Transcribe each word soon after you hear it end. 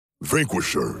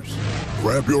Vanquishers,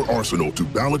 grab your arsenal to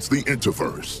balance the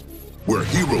Interverse, where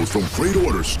heroes from great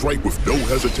order strike with no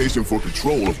hesitation for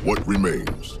control of what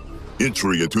remains.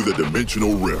 Entry into the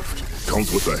Dimensional Rift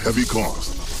comes with a heavy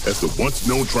cost, as the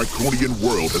once-known Draconian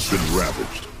world has been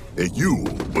ravaged, and you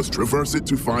must traverse it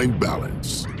to find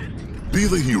balance. Be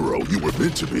the hero you were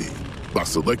meant to be by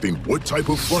selecting what type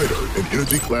of fighter and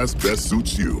energy class best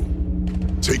suits you.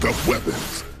 Take up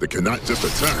weapons that cannot just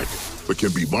attack, but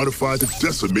can be modified to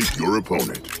decimate your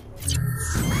opponent.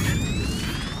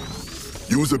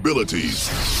 Use abilities,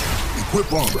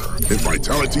 equip armor, and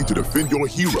vitality to defend your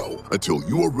hero until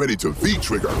you are ready to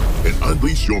V-trigger and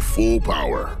unleash your full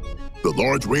power. The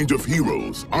large range of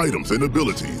heroes, items, and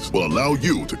abilities will allow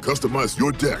you to customize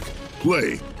your deck,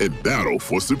 play, and battle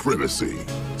for supremacy.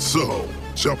 So,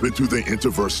 jump into the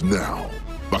Interverse now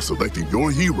by selecting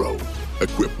your hero,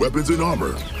 equip weapons and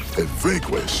armor, and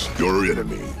vanquish your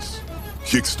enemies.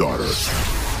 Kickstarter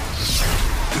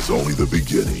is only the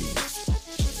beginning.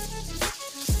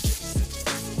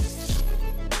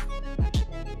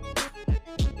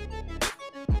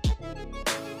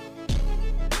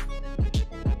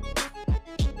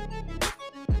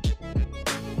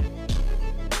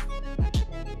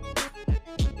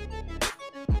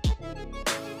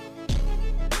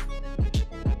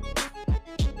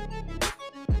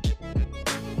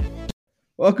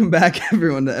 Welcome back,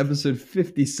 everyone, to episode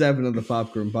 57 of the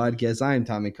Popcorn Podcast. I am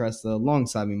Tommy Cresta,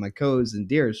 alongside me, my co-host and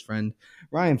dearest friend,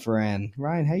 Ryan Ferran.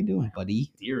 Ryan, how you doing,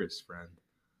 buddy? Dearest friend.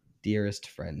 Dearest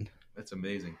friend. That's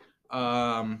amazing.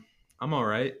 I'm all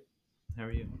right. How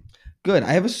are you? Good.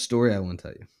 I have a story I want to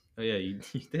tell you. Oh, yeah, you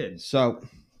did. So,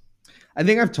 I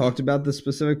think I've talked about this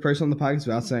specific person on the podcast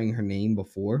without saying her name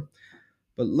before,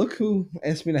 but look who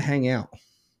asked me to hang out.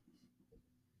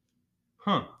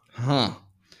 Huh.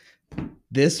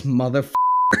 This motherfucker.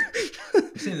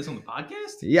 You saying this on the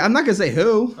podcast? Yeah, I'm not going to say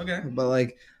who. Okay. But,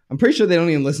 like, I'm pretty sure they don't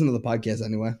even listen to the podcast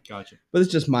anyway. Gotcha. But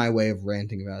it's just my way of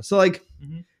ranting about it. So, like,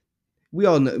 we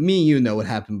all know, me and you know what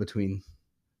happened between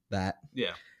that.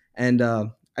 Yeah. And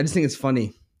I just think it's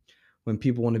funny when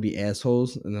people want to be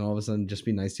assholes and then all of a sudden just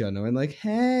be nice to you. I know, and like,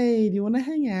 hey, do you want to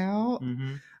hang out?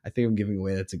 Mm-hmm. I think I'm giving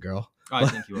away that's a girl. I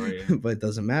think you are, yeah. But it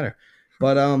doesn't matter.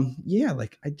 But, yeah,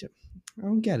 like, I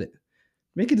don't get it.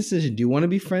 Make a decision. Do you want to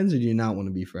be friends or do you not want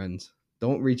to be friends?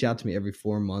 Don't reach out to me every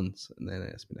 4 months and then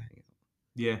ask me to hang out.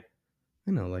 Yeah.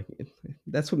 I know, like,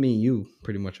 that's what me and you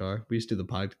pretty much are. We used to do the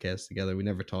podcast together. We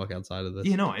never talk outside of this.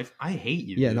 Yeah, no, I hate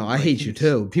you. Yeah, dude. no, I Like, hate you it's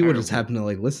too. People terrible. just happen to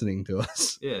like listening to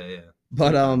us. Yeah.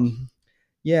 But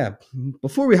yeah.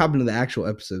 Before we hop into the actual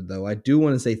episode, though, I do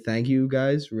want to say thank you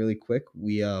guys really quick.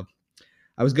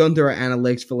 I was going through our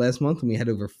analytics for last month, and we had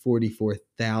over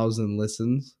 44,000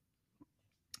 listens.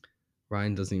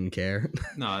 Ryan doesn't even care.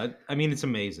 No, I mean, it's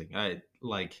amazing. Why?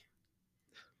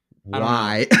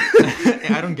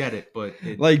 I don't get it, but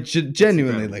like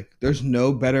genuinely, incredible. like there's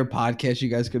no better podcast you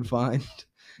guys could find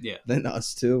yeah. than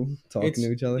us two talking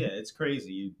to each other. Yeah, it's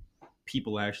crazy.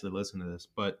 People actually listen to this,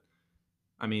 but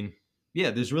I mean,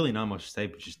 yeah, there's really not much to say,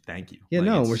 but just thank you. Yeah, Like,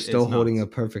 no, it's- we're still it's holding a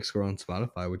nuts. perfect score on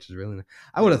Spotify, which is really nice.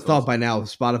 I would have it's thought awesome. by now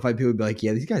Spotify people would be like,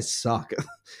 yeah, these guys suck. Yeah,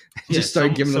 Just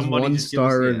start giving us somebody just give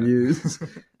us- 1-star yeah. reviews.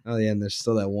 Oh, yeah, and there's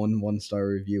still that 1-star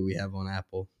review we have on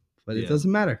Apple. But it Yeah.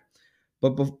 doesn't matter.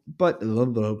 But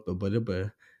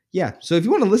yeah, so if you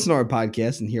want to listen to our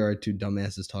podcast and hear our two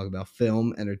dumbasses talk about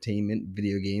film, entertainment,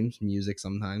 video games, music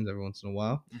sometimes, every once in a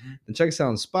while, then check us out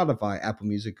on Spotify, Apple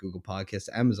Music, Google Podcasts,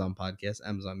 Amazon Podcasts,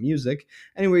 Amazon Music,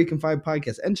 anywhere you can find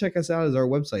podcasts. And check us out as our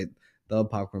website,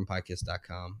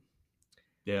 thepopcornpodcast.com.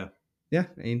 Yeah. Yeah,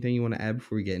 anything you want to add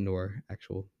before we get into our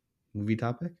actual movie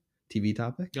topic, TV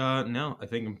topic? No, I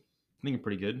think I'm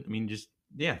pretty good. I mean, just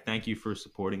thank you for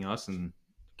supporting us and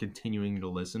continuing to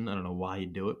listen. I don't know why you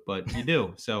do it, but you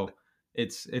do. So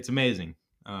it's amazing.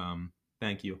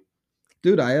 Thank you.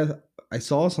 Dude, I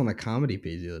saw us on a comedy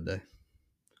page the other day.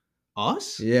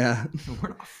 Us? Yeah. We're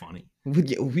not funny.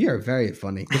 We are very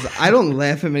funny because I don't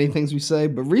laugh at many things we say,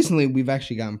 but recently we've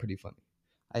actually gotten pretty funny.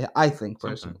 I think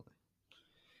personally. Sometimes.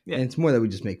 Yeah. And it's more that we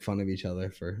just make fun of each other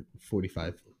for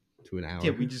 45 to an hour. Yeah,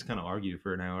 we just kind of argue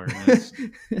for an hour, and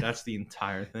that's the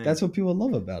entire thing. That's what people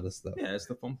love about us, though. Yeah, that's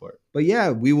the fun part. But yeah,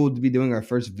 we will be doing our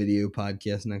first video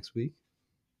podcast next week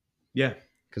Yeah.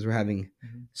 because we're having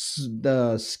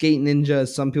the Skate Ninja.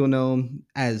 Some people know him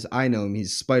as I know him.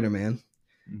 He's Spider-Man.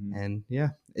 Mhm. And yeah,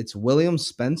 it's William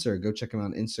Spencer. Go check him out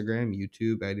on Instagram,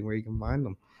 YouTube, anywhere you can find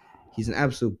him. He's an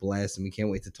absolute blast, and we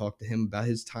can't wait to talk to him about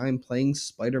his time playing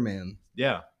Spider-Man.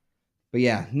 Yeah. But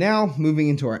yeah, now moving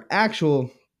into our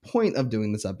actual point of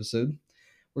doing this episode,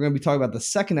 we're going to be talking about the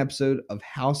second episode of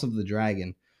House of the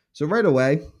Dragon. So right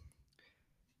away,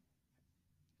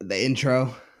 the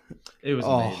intro, It was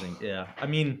Oh. amazing. Yeah. I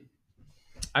mean,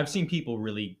 I've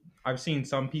seen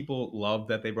some people love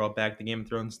that they brought back the Game of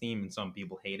Thrones theme, and some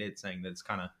people hate it, saying that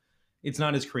it's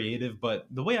not as creative. But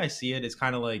the way I see it is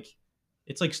kind of like,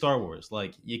 it's like Star Wars.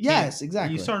 Like you can't, Yes,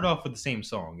 exactly. You started off with the same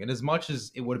song, and as much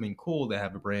as it would have been cool to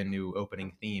have a brand new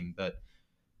opening theme, but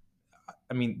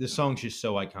I mean, the song's just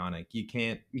so iconic. You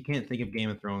can't think of Game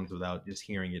of Thrones without just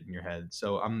hearing it in your head.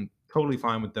 So I'm totally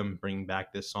fine with them bringing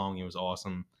back this song. It was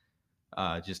awesome.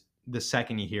 Just the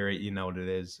second you hear it, you know what it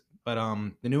is. But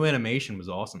the new animation was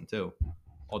awesome too.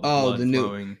 All the blood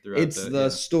flowing throughout. It's the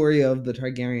story of the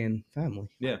Targaryen family.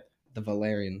 Yeah. The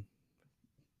Valerian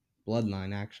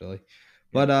bloodline, actually.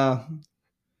 But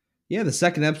yeah, the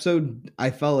second episode I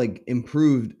felt like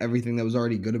improved everything that was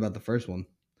already good about the first one.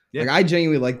 Yeah. Like I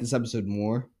genuinely like this episode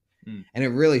more. Mm. And it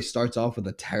really starts off with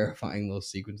a terrifying little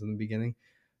sequence in the beginning.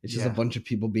 It's just a bunch of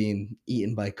people being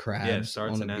eaten by crabs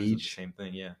on a beach. Same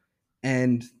thing, yeah.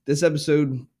 And this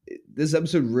episode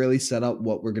really set up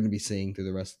what we're going to be seeing through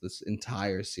the rest of this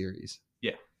entire series.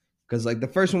 Yeah. Because like the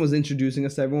first one was introducing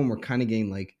us to everyone. We're kind of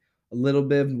getting like a little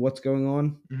bit of what's going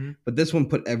on. Mm-hmm. But this one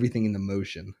put everything into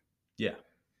motion. Yeah.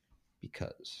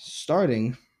 Because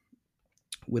starting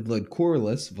with Lord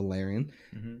Corlys, Valerian,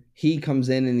 mm-hmm. he comes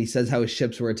in and he says how his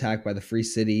ships were attacked by the Free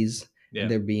Cities. Yeah.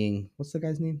 And they're being, what's the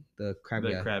guy's name? The crab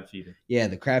guy. The crab feeder. Yeah,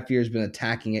 the crab feeder has been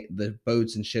attacking the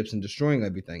boats and ships and destroying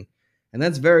everything. And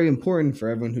that's very important for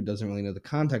everyone who doesn't really know the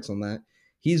context on that.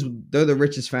 They're the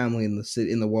richest family in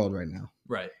the world right now.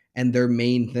 Right. And their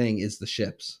main thing is the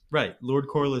ships. Right. Lord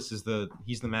Corlys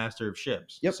he's the master of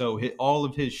ships. Yep. So all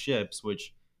of his ships,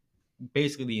 which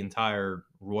basically the entire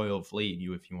royal fleet,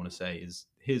 if you want to say, is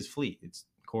his fleet. It's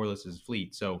Corlys's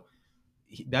fleet. So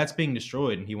that's being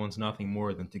destroyed, and he wants nothing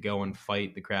more than to go and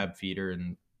fight the crab feeder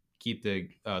and keep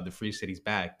the free cities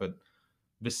back. But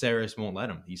Viserys won't let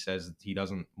him. He says he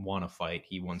doesn't want to fight.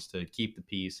 He wants to keep the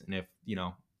peace. And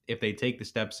if they take the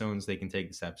stepstones, they can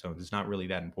take the stepstones. It's not really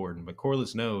that important. But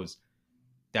Corlys knows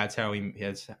that's how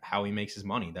he makes his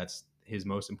money. That's his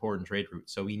most important trade route.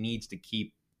 So he needs to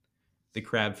keep the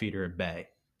crab feeder at bay.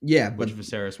 Yeah, which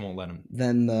Viserys won't let him.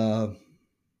 Then oh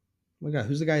my God,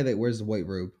 who's the guy that wears the white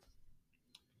robe?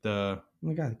 Oh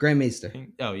my God, Grand Maester.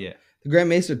 Oh yeah. The Grand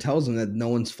Maester tells him that no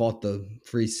one's fought the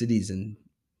free cities in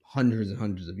hundreds and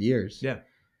hundreds of years. Yeah.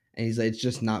 And he's like, it's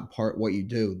just not part what you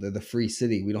do. They're the free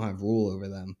city. We don't have rule over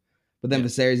them. But then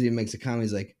Viserys even makes a comment.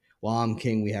 He's like, well, I'm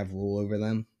king. We have rule over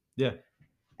them. Yeah.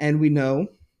 And we know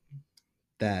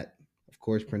that, of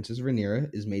course, Princess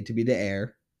Rhaenyra is made to be the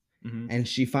heir. Mm-hmm. And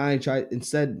she finally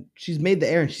she's made the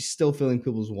heir and she's still filling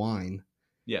people's wine.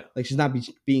 Yeah. Like she's not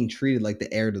being treated like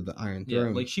the heir to the Iron Throne.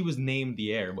 Yeah, like she was named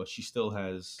the heir, but she still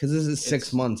has... Because this is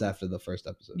 6 months after the first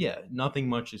episode. Yeah, nothing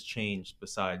much has changed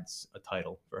besides a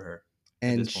title for her.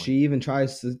 And she even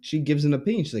she gives an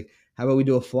opinion. She's like, how about we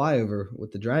do a flyover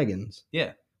with the dragons?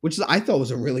 Yeah. Which I thought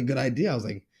was a really good idea. I was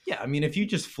like... Yeah, I mean, if you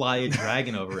just fly a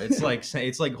dragon over, it's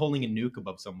like holding a nuke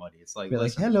above somebody. It's like,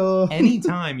 hello.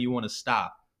 Anytime you want to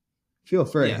stop, feel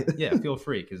free. Yeah, feel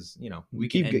free, because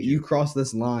you cross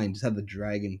this line, just have the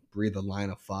dragon breathe a line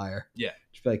of fire. Yeah,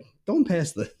 just be like, don't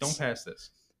pass this. Don't pass this.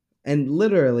 And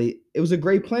literally, it was a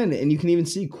great plan, and you can even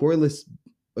see Corlys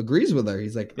agrees with her.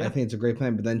 He's like, I think it's a great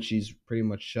plan, but then she's pretty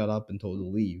much shut up and told to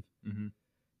leave. Mm-hmm.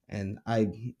 And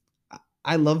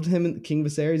I loved him in King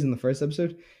Viserys in the first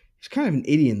episode. He's kind of an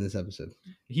idiot in this episode.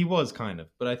 He was kind of,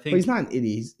 but I think he's not an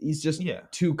idiot. He's just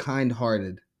too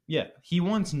kind-hearted. Yeah, he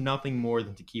wants nothing more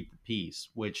than to keep the peace,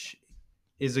 which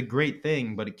is a great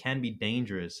thing, but it can be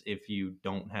dangerous if you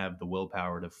don't have the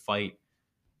willpower to fight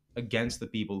against the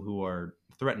people who are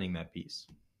threatening that peace.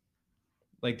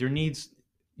 Like you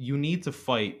need to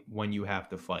fight when you have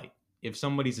to fight. If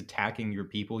somebody's attacking your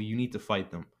people, you need to fight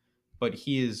them. But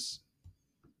he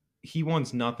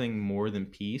wants nothing more than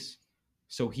peace.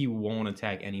 So he won't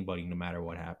attack anybody no matter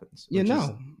what happens.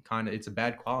 It's a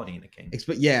bad quality in a king.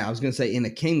 I was gonna say in a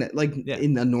king that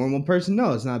in a normal person,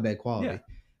 no, it's not a bad quality. Yeah.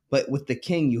 But with the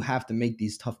king, you have to make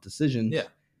these tough decisions. Yeah.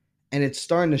 And it's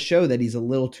starting to show that he's a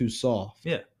little too soft.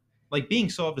 Yeah. Like being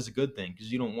soft is a good thing because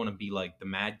you don't want to be like the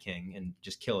Mad King and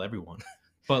just kill everyone.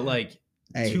 But like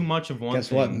too much of one.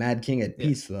 Guess what? Mad King at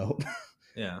peace though.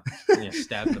 Yeah.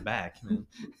 Stab in the back.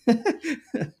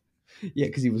 Yeah,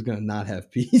 because he was gonna not have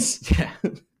peace. Yeah.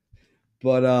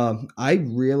 But I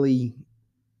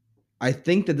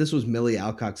think that this was Millie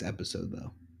Alcock's episode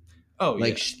though. Oh,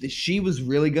 like she was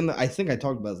really gonna. I think I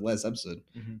talked about this last episode,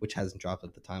 which hasn't dropped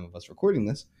at the time of us recording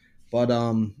this. But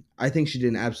I think she did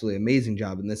an absolutely amazing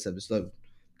job in this episode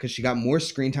because she got more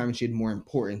screen time and she had more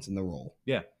importance in the role.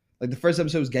 Yeah. Like the first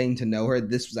episode was getting to know her.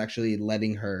 This was actually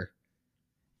letting her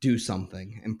do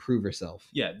something and prove herself.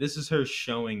 Yeah, this is her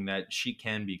showing that she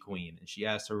can be queen, and she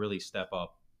has to really step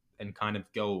up and kind of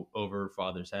go over her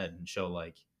father's head and show,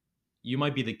 like, you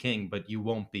might be the king, but you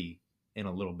won't be in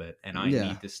a little bit, and I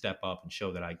need to step up and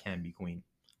show that I can be queen.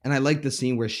 And I like the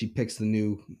scene where she picks the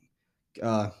new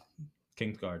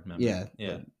Kingsguard member.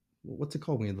 Yeah. What's it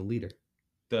called when you're the leader?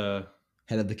 The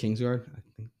head of the Kingsguard, I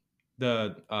think.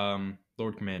 The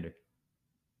Lord Commander.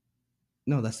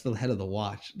 No, that's the head of the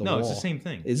watch. No, it's the same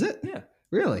thing. Is it? Yeah.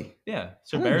 Really? Yeah.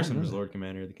 Sir Barristan was Lord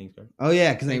Commander of the Kingsguard. Oh,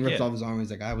 yeah, because then he rips off his arm.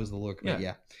 He's like, I was the Lord Commander.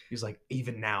 Yeah. He's like,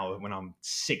 even now, when I'm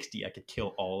 60, I could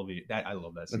kill all of you. I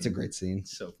love that scene. That's a great scene.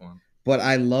 It's so fun. But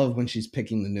I love when she's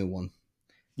picking the new one.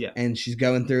 Yeah. And she's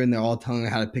going through and they're all telling her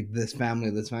how to pick this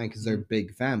family, because they're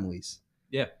big families.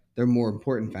 Yeah. They're more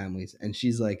important families. And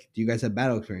she's like, do you guys have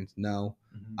battle experience? No.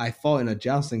 Mm-hmm. I fought in a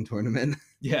jousting tournament.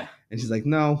 Yeah. And she's like,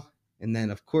 no. And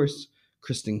then, of course,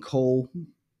 Kristen Cole,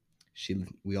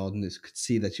 we all could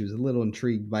see that she was a little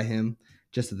intrigued by him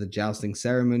just at the jousting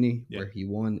ceremony where he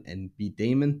won and beat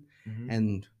Damon. Mm-hmm.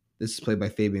 And this is played by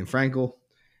Fabian Frankel.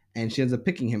 And she ends up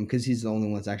picking him because he's the only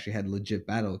one that's actually had legit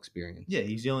battle experience. Yeah,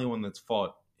 he's the only one that's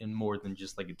fought in more than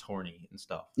just like a tourney and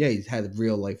stuff. Yeah, he's had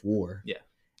real life war. Yeah.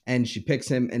 And she picks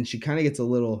him, and she kind of gets a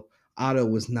little... Otto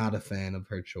was not a fan of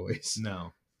her choice.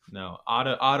 No.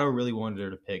 Otto really wanted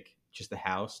her to pick just the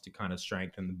house to kind of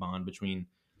strengthen the bond between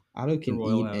Otto can the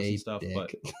royal eat house a and stuff. dick.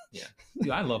 But yeah,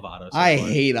 dude, I love Otto. I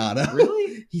hate Otto.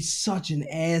 Really? He's such an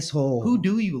asshole. Who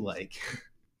do you like?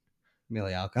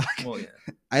 Millie Alcock. Well, yeah.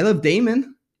 I love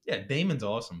Daemon. Yeah, Daemon's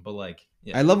awesome, but like,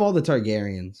 yeah. I love all the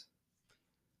Targaryens.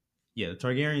 Yeah, the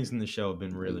Targaryens in the show have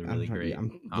been really, really great.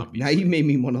 Now you made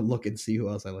me want to look and see who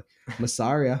else I like.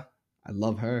 Mysaria, I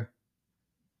love her.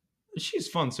 She's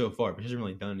fun so far, but she hasn't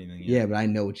really done anything yet. Yeah, but I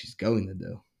know what she's going to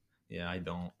do. Yeah, I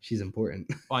don't. She's important.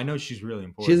 Well, I know she's really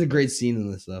important. She has a great scene in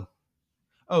this, though.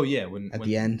 Oh, yeah. At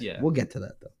the end. Yeah. We'll get to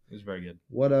that, though. It was very good.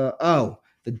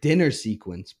 The dinner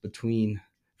sequence between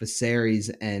Viserys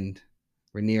and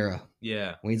Rhaenyra.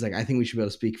 Yeah. When he's like, I think we should be able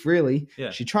to speak freely.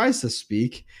 Yeah. She tries to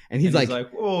speak, and he's like,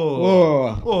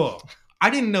 whoa. I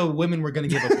didn't know women were going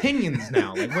to give opinions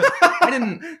now. Like, what?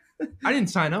 I didn't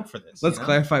sign up for this. Let's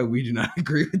clarify, we do not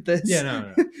agree with this. Yeah,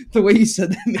 no. The way you said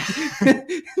that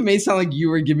it may sound like you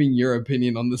were giving your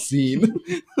opinion on the scene.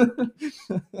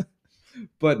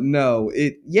 But no,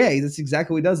 that's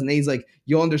exactly what he does. And he's like,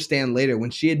 you'll understand later, when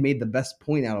she had made the best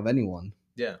point out of anyone.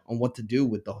 Yeah. On what to do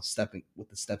with the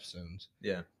stepstones.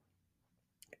 Yeah.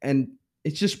 And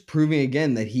it's just proving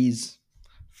again that he's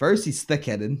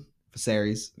thick-headed,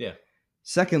 Viserys. Yeah.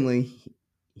 Secondly,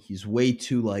 he's way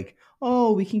too like,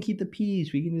 oh, we can keep the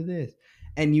peace, we can do this.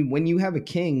 And when you have a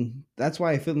king, that's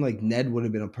why I feel like Ned would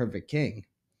have been a perfect king.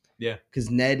 Yeah. Because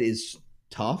Ned is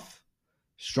tough,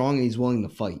 strong, and he's willing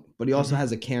to fight. But he also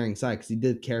has a caring side because he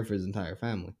did care for his entire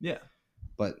family. Yeah.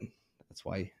 But that's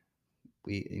why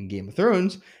in Game of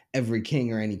Thrones, every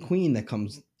king or any queen that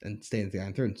comes and stays at the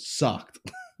Iron Throne sucked.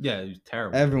 Yeah, it was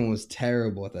terrible. Everyone was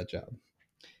terrible at that job.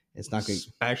 It's not good.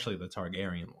 Especially the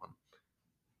Targaryen one.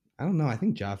 I don't know. I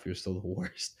think Joffrey was still the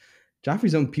worst.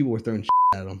 Joffrey's own people were throwing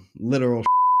at him. Literal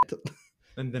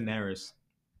And Daenerys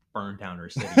burned down her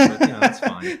city. But, that's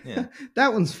fine. Yeah.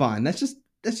 That one's fine. That's just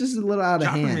a little out of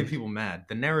hand. Joffrey made people mad.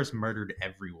 Daenerys murdered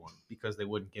everyone because they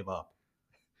wouldn't give up.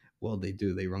 Well, they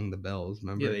do. They rung the bells,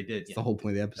 remember? Yeah, they did. It's the whole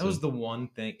point of the episode. That was the one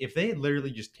thing. If they had literally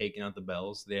just taken out the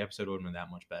bells, the episode would have been that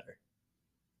much better.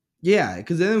 Yeah,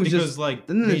 because then it was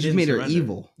then they just made her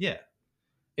evil. Yeah.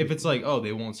 If it's like, oh,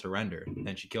 they won't surrender,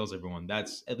 and she kills everyone,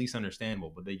 that's at least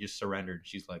understandable. But they just surrendered.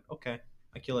 She's like, okay,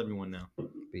 I kill everyone now. But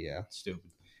yeah.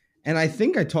 Stupid. And I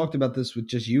think I talked about this with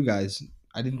just you guys.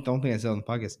 Don't think I said it on the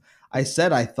podcast. I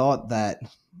said I thought that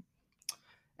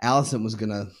Alicent was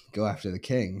going to go after the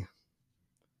king.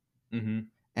 Mm-hmm.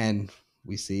 And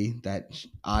we see that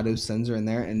Otto sends her in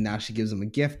there, and now she gives him a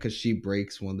gift because she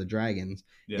breaks one of the dragons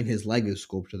in his Lego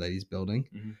sculpture that he's building.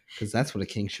 Because that's what a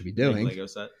king should be doing. Lego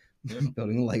set. Yeah.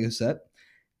 Building a Lego set.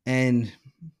 And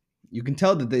you can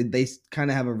tell that they kind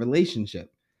of have a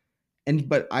relationship.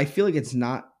 But I feel like it's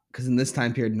not, because in this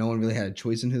time period, no one really had a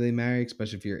choice in who they marry,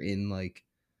 especially if you're in like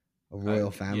a royal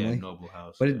family. Yeah, noble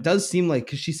house. But it does seem like,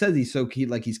 because she says he's so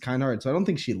cute, like he's kind hearted. So I don't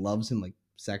think she loves him like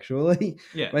sexually.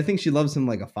 Yeah. But I think she loves him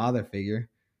like a father figure.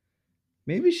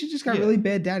 Maybe she just got really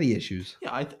bad daddy issues.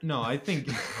 Yeah, I think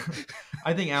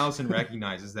I think Alicent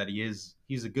recognizes that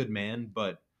he's a good man,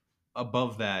 but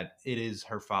above that, it is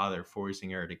her father forcing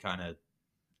her to kind of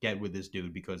get with this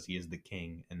dude because he is the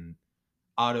king, and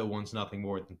Otto wants nothing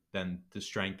more than to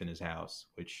strengthen his house,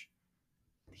 which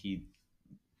he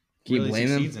really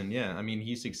succeeds in. Yeah, I mean,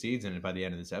 he succeeds in it by the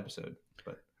end of this episode.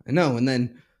 But I know, and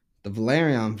then the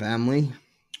Velaryon family,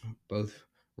 both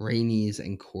Rhaenys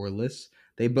and Corlys.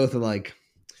 They both are like,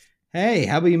 hey,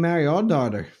 how about you marry our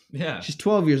daughter? Yeah. She's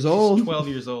 12 years old. She's 12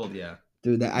 years old, yeah.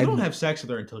 Dude, I don't have sex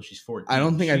with her until she's 14. I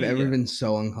don't think I've ever been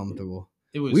so uncomfortable.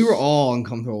 It was. We were all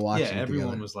uncomfortable watching. Yeah, everyone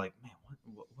together. was like, "Man,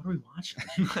 what are we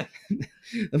watching?"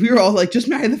 We were all like, "Just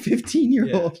marry the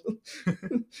 15-year-old."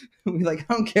 We're like,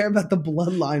 "I don't care about the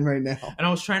bloodline right now." And I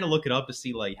was trying to look it up to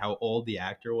see like how old the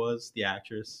actor was, the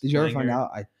actress. Did you ever playing find her.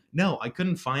 out? No, I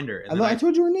couldn't find her. And I then thought I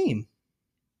told you her name.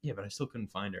 Yeah, but I still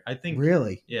couldn't find her. I think.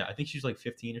 Really? Yeah, I think she's like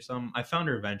 15 or something. I found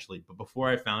her eventually, but before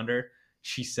I found her,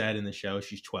 she said in the show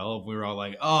she's 12. We were all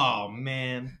like, "Oh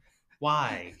man,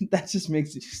 why?" That just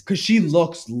makes it because she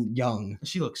looks young,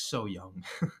 She looks so young.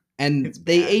 and It's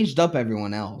they bad. aged up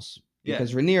everyone else Yeah.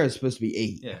 because Rhaenyra is supposed to be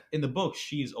 8. Yeah, in the book,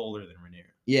 she's older than Rhaenyra.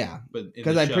 Yeah, But in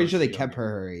because the I'm show, pretty sure they she's kept younger.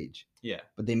 her age. Yeah,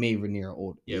 But they made Rhaenyra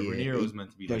old. yeah. Rhaenyra was 8.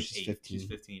 meant to be No, like she's 8. 15. She's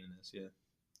 15 in this. Yeah.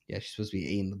 Yeah, she's supposed to be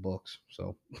 8 in the books.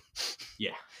 So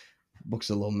Yeah. books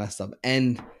are a little messed up,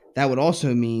 and that would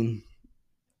also mean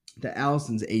that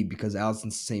Allison's 8 because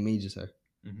Allison's the same age as her.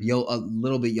 Mhm. A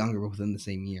little bit younger, but within the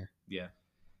same year. Yeah.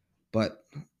 But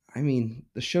I mean,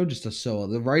 the show just does so well.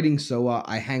 The writing's so well.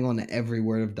 I hang on to every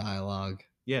word of dialogue.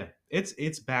 Yeah.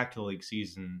 It's back to like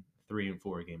season 3 and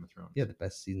 4 of Game of Thrones. Yeah, the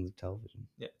best seasons of television.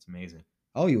 Yeah, it's amazing.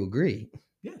 Oh, you agree?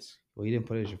 Yes. Well, you didn't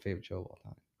put it as your favorite show of all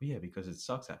time. But yeah, because it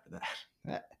sucks after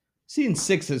that. Season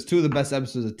 6 has 2 of the best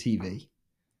episodes of TV.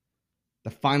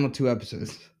 The final 2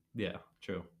 episodes, Yeah,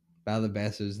 true. Battle of the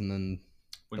Bastards, and then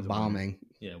Wins the a winner. bombing.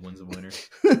 Yeah, wins a winner.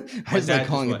 I just dad like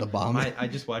calling it the wa- bombing. I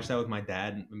just watched that with my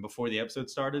dad, and before the episode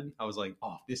started, I was like,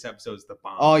 "Oh, this episode's the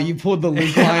bomb." Oh, you pulled the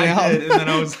Luke line I out. did, and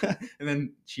then and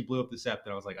then she blew up the scepter.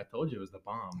 And I was like, "I told you it was the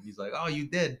bomb." He's like, "Oh, you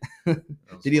did." I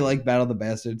was Did he like Battle of the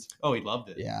Bastards? Oh, he loved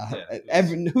it. Yeah. it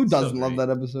was Who so doesn't love great. that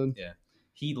episode? Yeah,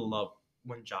 he loved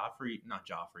when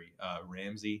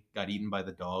Ramsey got eaten by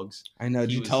the dogs. I know. Did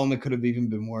He you was- tell him it could have even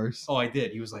been worse? Oh, I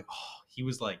did. He was like, he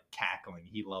was like cackling.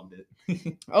 He loved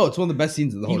it. Oh, it's one of the best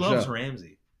scenes of the He whole loves show.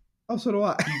 Ramsey. Oh, so do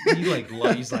I.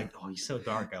 He's like, oh, he's so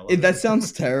dark. I love That it.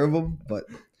 sounds terrible, but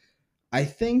I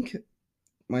think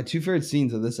my 2 favorite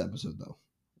scenes of this episode, though,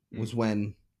 was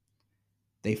when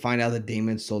they find out that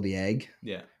Damon stole the egg,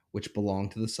 Yeah. which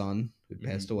belonged to the son who Mhm.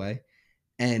 passed away,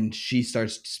 and she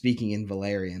starts speaking in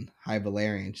Valerian, High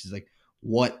Valerian. She's like,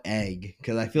 "What egg?"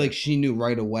 Because I feel like she knew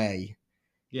right away.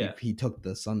 Yeah. he took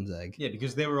the son's egg. Yeah,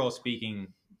 because they were all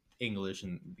speaking English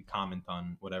and the common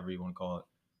tongue, whatever you want to call it.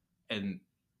 And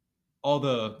all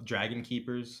the dragon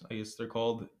keepers, I guess they're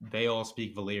called, they all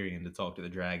speak Valyrian to talk to the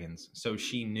dragons. So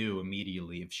she knew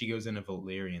immediately if she goes into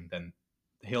Valyrian, then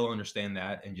he'll understand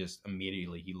that, and just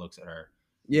immediately he looks at her.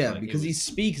 Yeah, Like, it because he was-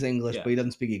 speaks English, yeah. but he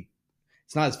doesn't speak it.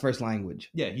 It's not his first language.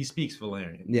 Yeah, he speaks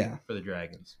Valyrian Yeah, for the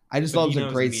dragons. I just But thought it he was a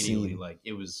knows great immediately, scene. Like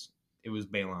it was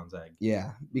Balon's egg.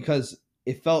 Yeah, because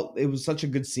it was such a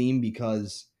good scene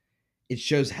because it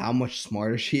shows how much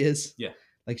smarter she is. Yeah.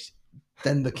 Like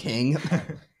than the king.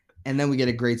 And then we get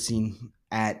a great scene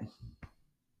at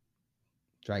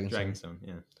Dragonstone. Dragonstone,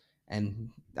 yeah. And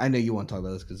I know you want to talk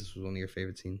about this because this was one of your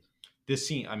favorite scenes. This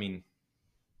scene, I mean,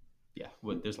 yeah,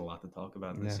 there's a lot to talk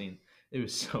about in this Yeah. scene. It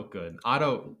was so good.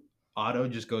 Otto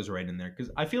just goes right in there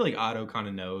because I feel like Otto kind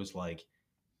of knows like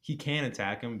he can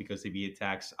attack him because if he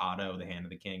attacks Otto, the Hand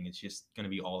of the King, it's just going to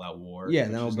be all out war. Yeah,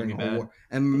 which that'll is gonna bring a be whole bad. war.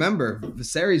 And remember,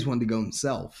 Viserys wanted to go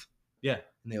himself. Yeah,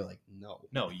 And they were like, no.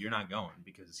 no, you're not going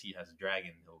because he has a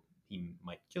dragon. He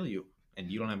might kill you, and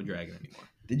you don't have a dragon anymore.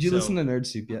 Did you So- listen to Nerd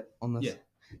Soup yet on this? Yeah.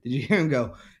 Did you hear him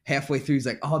go halfway through? He's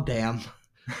like, oh, damn.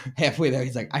 Halfway there,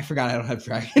 he's like, I forgot I don't have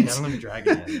Yeah, I dragons. don't have a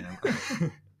dragon yet,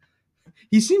 man.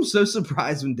 He seems so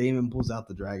surprised when Damon pulls out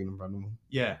the dragon in front of him.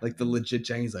 Yeah, Like the legit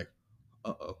Chang. He's like,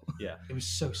 uh-oh. yeah, it was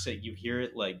so sick. You hear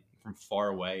it like from far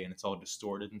away, and it's all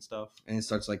distorted and stuff. And it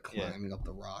starts like Yeah. climbing up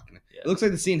the rock. And Yeah. it looks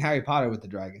like the scene in Harry Potter with the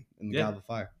dragon and the Yeah. Goblet of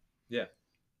Fire. Yeah.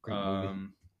 Great movie.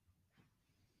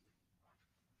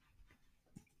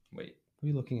 Wait, What are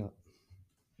you looking up?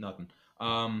 nothing.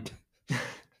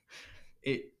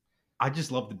 I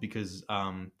just loved it because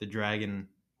the dragon.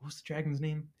 What's the dragon's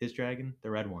name? His dragon, the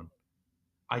red one.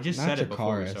 I just Not said it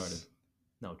before we Dracarys. started.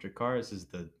 No, Dracarys is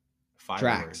the fire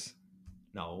Drax.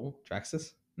 lord. No,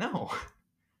 Draxus? no.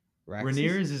 Raxus?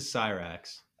 Rhaenyra's is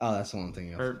Cyrax. Oh, that's the one I'm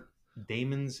thinking of. Her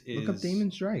Damon's is. Look up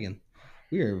Damon's dragon.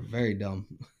 We are very dumb.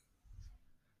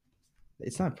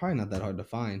 It's probably not that hard to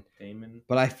find. Damon.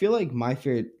 But I feel like my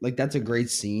favorite, like that's a great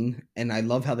scene, and I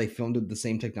love how they filmed with the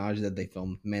same technology that they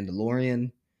filmed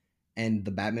Mandalorian and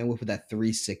the Batman with that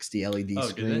 360 LED Oh, did they?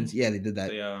 screens. Yeah, they did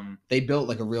that. They built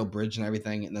like a real bridge and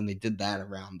everything, and then they did that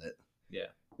around it. Yeah.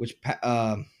 Which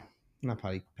not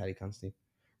Patty Constantine,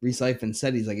 Reese Ifen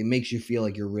said, he's like, it makes you feel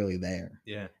like you're really there.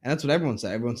 Yeah. And that's what everyone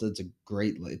said. Everyone said it's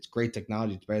great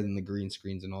technology. It's better than the green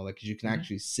screens and all that because you can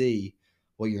actually see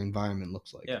what your environment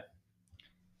looks like. Yeah.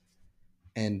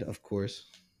 And of course,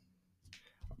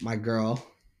 my girl,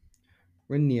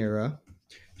 Rhaenyra,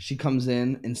 she comes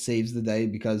in and saves the day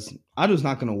because Otto's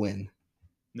not going to win.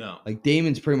 No. Like,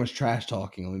 Daemon's pretty much trash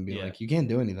talking him and being Yeah. like, you can't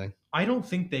do anything. I don't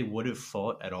think they would have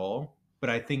fought at all, but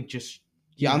I think just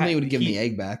Yeah, I don't think he would have given the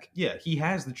egg back. Yeah, he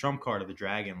has the trump card of the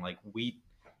dragon. Like,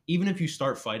 even if you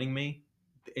start fighting me,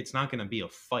 it's not going to be a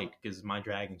fight because my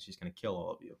dragon's just going to kill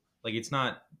all of you. Like, it's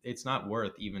not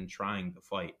worth even trying to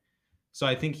fight. So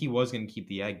I think he was going to keep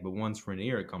the egg, but once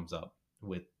Rhaenyra comes up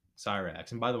with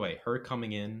Cyrax, and by the way, her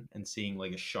coming in and seeing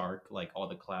like a shark, like all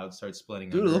the clouds start splitting.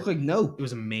 Dude, it looked like Nope. It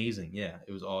was amazing. Yeah,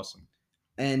 it was awesome.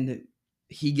 And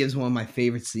he gives one of my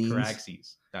favorite scenes.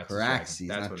 Caraxes. Caraxes,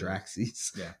 That's not what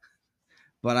Draxes. Yeah.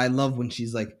 But I love when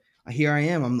she's like, here I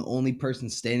am. I'm the only person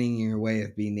standing in your way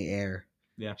of being the heir.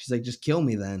 Yeah. She's like, just kill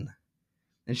me then.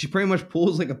 And she pretty much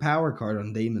pulls like a power card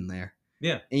on Daemon there.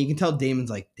 Yeah. And you can tell Daemon's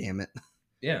like, damn it.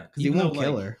 Yeah. Because he won't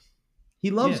kill her.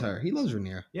 He loves her. He loves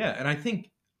Rhaenyra. Yeah, and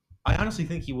I honestly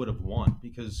think he would have won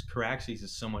because Caraxes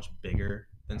is so much bigger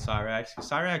than Cyrax.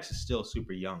 Cyrax is still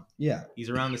super young. Yeah. He's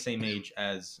around the same age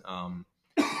as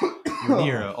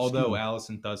Rhaenyra, although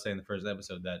Allison does say in the first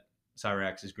episode that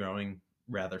Cyrax is growing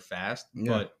rather fast,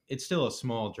 but it's still a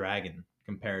small dragon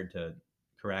compared to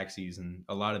Caraxes and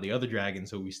a lot of the other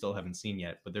dragons who we still haven't seen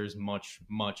yet. But there's much,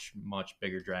 much, much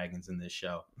bigger dragons in this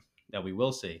show that we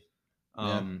will see.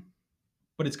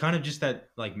 But it's kind of just that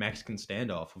like Mexican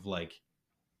standoff of like,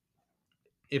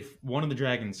 if one of the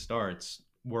dragons starts,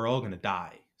 we're all gonna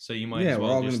die. So you might as well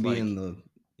we're all just gonna be in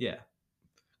the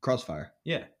crossfire.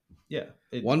 Yeah.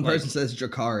 One person says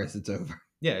Dracarys, it's over.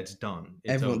 Yeah, it's done.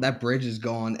 Everyone, that bridge is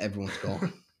gone. Everyone's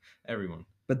gone. Everyone.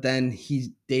 But then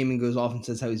Daemon goes off and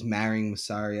says how he's marrying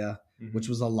Mysaria, which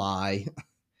was a lie.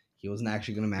 He wasn't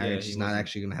actually going to marry her. She's not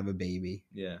actually going to have a baby.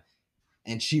 Yeah.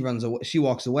 And she runs away. She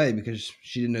walks away because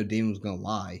she didn't know Daemon was going to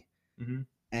lie. Mm-hmm.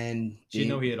 And she didn't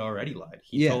know he had already lied.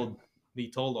 He told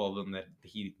all of them that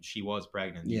she was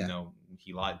pregnant. Even though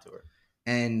he lied to her.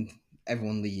 And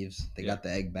everyone leaves. They got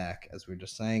the egg back, as we were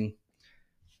just saying.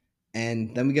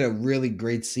 And then we get a really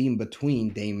great scene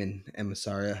between Daemon and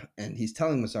Mysaria. And he's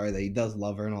telling Mysaria that he does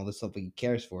love her and all this stuff, like he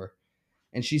cares for her.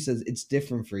 And she says, it's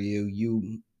different for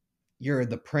you. You're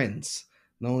the prince.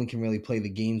 No one can really play the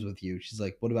games with you. She's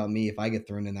like, what about me? If I get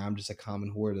thrown in there, I'm just a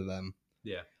common whore to them.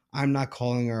 Yeah. I'm not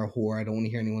calling her a whore. I don't want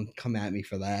to hear anyone come at me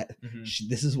for that. Mm-hmm.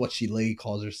 This is what she literally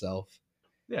calls herself.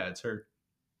 Yeah, it's her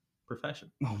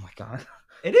profession. Oh my God.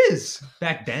 It is.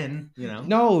 Back then, you know.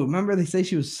 No, remember they say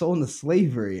she was sold into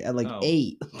slavery at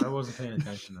 8. I wasn't paying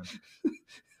attention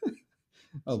then.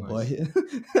 Oh boy.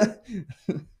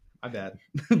 My bad.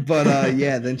 But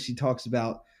then she talks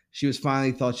about she was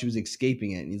finally thought she was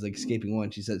escaping it. And he's like, escaping what?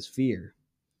 And she says fear.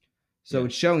 So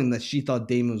it's showing that she thought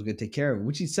Daemon was going to take care of her,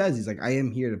 which he says. He's like, I am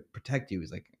here to protect you.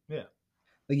 He's like, yeah.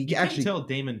 Like you actually can tell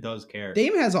Daemon does care.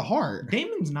 Daemon has a heart.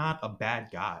 Daemon's not a bad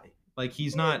guy. Like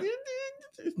he's not.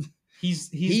 He's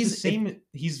the same.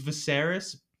 He's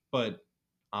Viserys, but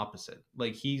opposite.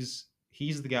 Like he's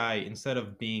the guy, instead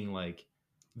of being like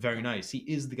very nice, he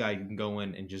is the guy who can go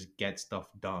in and just get stuff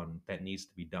done that needs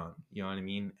to be done. You know what I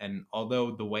mean? And although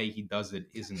the way he does it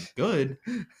isn't good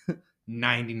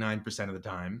 99% of the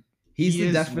time, he's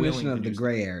the definition of the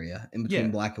gray area in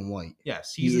between black and white.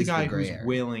 Yes, he's the guy who's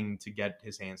willing to get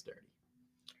his hands dirty.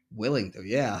 Willing to,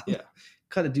 yeah.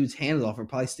 Cut a dude's hands off for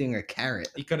probably stealing a carrot.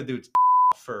 He cut a dude's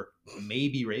for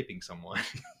maybe raping someone.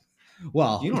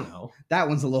 Well, you don't know. That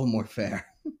one's a little more fair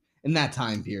in that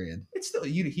time period. It's still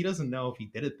he doesn't know if he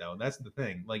did it though. That's the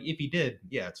thing. Like if he did,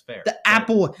 yeah, it's fair.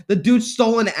 Apple, the dude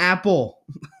stole an apple.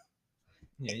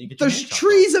 Yeah, you get there's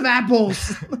trees of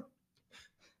apples.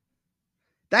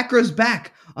 That grows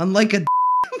back, unlike a.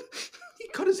 He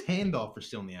cut his hand off for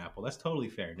stealing the apple. That's totally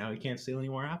fair. Now he can't steal any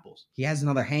more apples. He has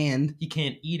another hand. He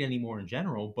can't eat anymore in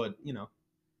general, but you know.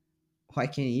 Why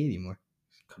can't he eat anymore?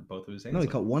 Cut both of his hands. No, he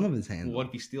cut one of his hands. Well, what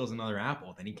if he steals another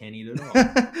apple? Then he can't eat it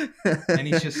all. And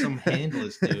he's just some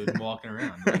handless dude walking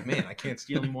around. Like, man, I can't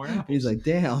steal any more apples. He's like,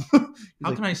 damn.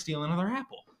 How can I steal another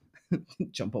apple?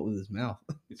 Jump up with his mouth.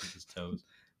 It's with his toes.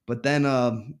 But then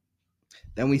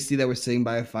we see that we're sitting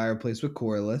by a fireplace with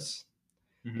Corlys.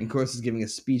 Mm-hmm. And Corlys is giving a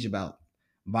speech about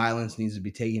violence needs to be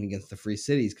taken against the free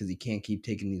cities because he can't keep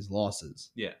taking these losses.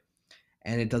 Yeah.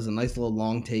 And it does a nice little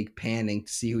long take panning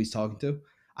to see who he's talking to.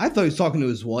 I thought he was talking to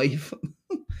his wife.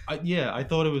 I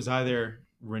thought it was either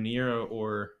Rhaenyra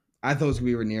or... I thought it was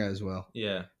going to be Rhaenyra as well.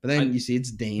 Yeah. But then you see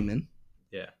it's Daemon.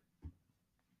 Yeah.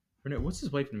 Rhaenyra, what's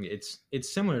his wife name?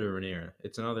 It's similar to Rhaenyra.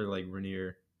 It's another like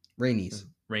Rhaenyra. Rhaenys.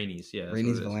 Rhaenys, yeah.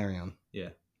 Rhaenys Valerian. Yeah.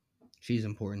 She's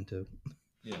important too.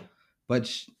 Yeah. But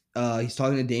he's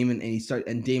talking to Damon,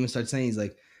 and Damon starts saying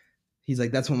he's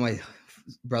like that's one of my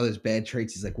brother's bad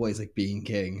traits. He's like, what? He's like being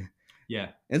king. Yeah.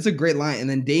 And it's a great line. And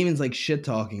then Damon's like shit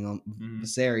talking on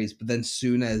Viserys, but then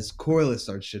soon as Corlys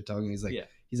starts shit talking, he's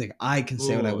like, I can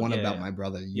say what I want about my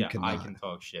brother. You cannot. I can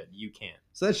talk shit. You can't.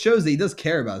 So that shows that he does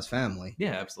care about his family.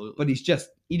 Yeah, absolutely. But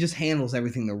he just handles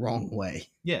everything the wrong way.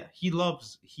 Yeah, he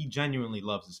genuinely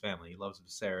loves his family. He loves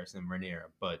Viserys and Rhaenyra,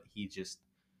 but he just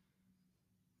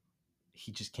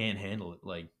can't handle it.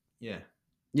 Like, yeah.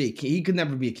 Yeah, he could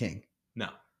never be a king. No.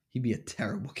 He'd be a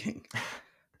terrible king.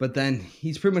 But then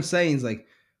he's pretty much saying, he's like,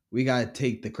 we got to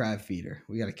take the crab feeder.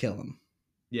 We got to kill him.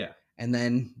 Yeah. And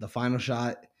then the final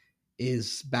shot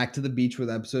is back to the beach where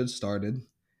the episode started.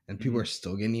 And people are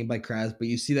still getting eaten by crabs. But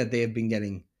you see that they have been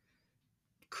getting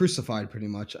crucified pretty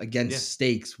much against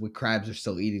stakes with crabs are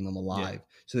still eating them alive. Yeah.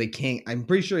 So they can't, I'm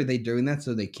pretty sure they're doing that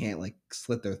so they can't like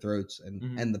slit their throats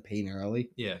and end the pain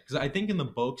early. Yeah. Because I think in the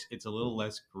books, it's a little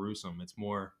less gruesome. It's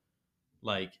more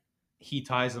like he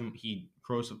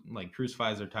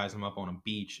crucifies or ties them up on a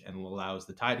beach and allows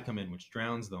the tide to come in, which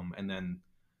drowns them, and then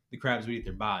the crabs would eat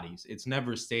their bodies. It's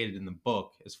never stated in the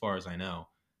book, as far as I know,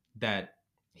 that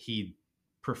he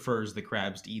prefers the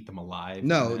crabs to eat them alive.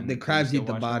 No, the crabs eat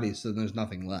the bodies, so there's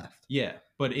nothing left. Yeah,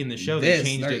 but in the show, they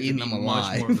changed it to be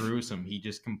much more gruesome.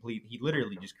 He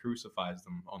literally just crucifies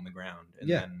them on the ground, and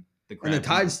then the crabs. And the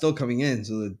tide's still coming in,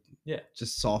 so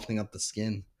just softening up the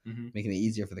skin. Making it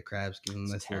easier for the crabs, giving them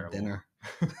a nice little dinner.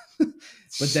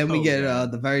 But then we get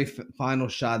the very final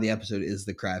shot of the episode is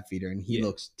the crab feeder, and he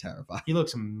looks terrified. He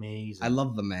looks amazing. I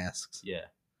love the masks. Yeah.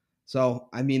 So,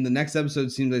 I mean, the next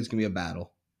episode seems like it's going to be a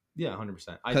battle. Yeah,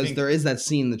 100%. Because there is that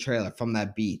scene in the trailer from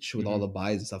that beach with all the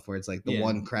bodies and stuff where it's like the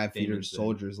one crab feeder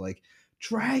soldier's like,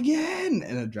 dragon!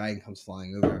 And a dragon comes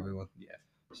flying over everyone. Yeah.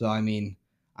 So, I mean,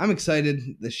 I'm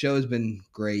excited. The show has been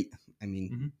great. I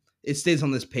mean, it stays on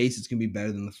this pace. It's going to be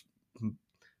better than the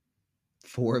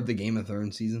 4 of the Game of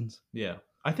Thrones seasons. Yeah.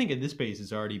 I think at this pace,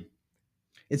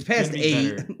 it's past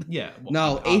 8. Yeah. Well,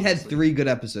 no, 8 had 3 good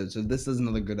episodes. So this is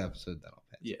another good episode that I'll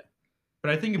pass. Yeah.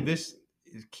 But I think if this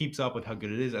keeps up with how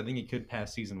good it is, I think it could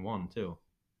pass season 1 too.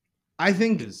 I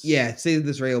think, say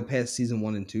this rate will pass season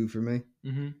 1 and 2 for me.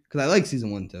 Because I like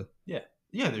season 1 too. Yeah.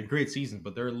 Yeah, they're great seasons,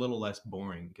 but they're a little less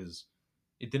boring because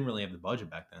it didn't really have the budget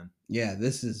back then. Yeah,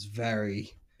 this is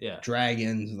very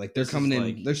dragons. Like they're coming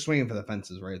in, they're swinging for the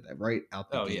fences right out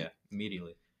the gate. Yeah,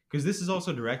 immediately. Because this is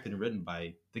also directed and written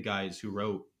by the guys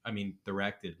who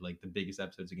directed like the biggest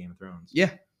episodes of Game of Thrones.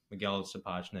 Yeah, Miguel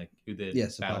Sapochnik, who did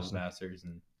Battle of Bastards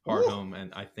and Hard Home,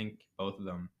 and I think both of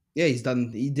them. Yeah,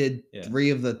 he did 3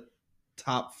 of the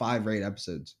top 5 rated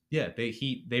episodes. Yeah,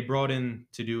 they brought in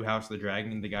to do House of the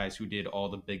Dragon the guys who did all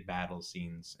the big battle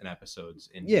scenes and episodes.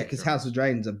 Because House of the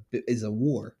Dragon is a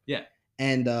war. Yeah.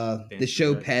 And the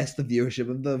show passed the viewership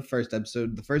of the first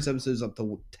episode. The first episode is up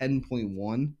to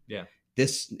 10.1. Yeah.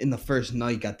 This, in the first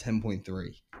night, got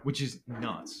 10.3. Which is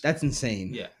nuts. That's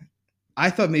insane. Yeah. I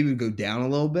thought maybe it would go down a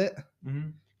little bit.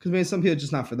 Because maybe some people, it's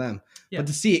just not for them. Yeah. But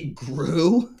to see it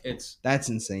grew, that's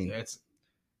insane. It's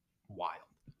wild.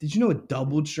 Did you know it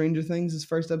doubled Stranger Things, this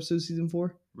first episode of season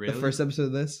 4? Really? The first episode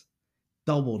of this?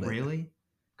 Doubled it. Really?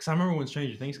 Because I remember when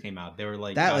Stranger Things came out, they were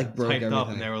like, broke hyped everything up,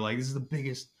 and they were like, this is the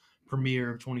biggest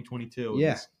premiere of 2022.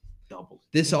 Yeah. Doubled.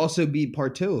 This also beat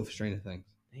part 2 of Stranger Things.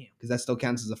 Damn. Because that still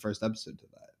counts as the first episode to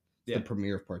that. The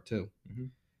premiere of part 2.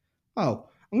 Oh,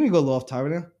 I'm going to go a little off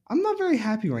topic now. I'm not very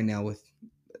happy right now with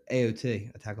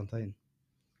AOT, Attack on Titan.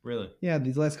 Really? Yeah,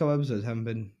 these last couple episodes haven't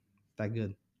been that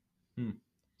good.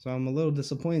 So I'm a little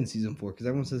disappointed in season 4 because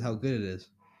everyone says how good it is.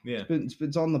 Yeah.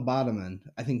 It's on the bottom end.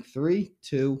 I think 3,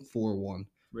 2, 4, 1.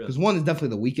 Really? Because 1 is definitely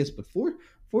the weakest, but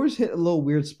 4's hit a little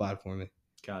weird spot for me.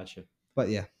 Gotcha. But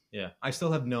yeah. Yeah. I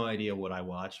still have no idea what I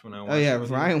watched when I watched. Oh yeah,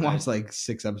 Ryan watched like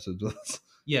 6 episodes with us.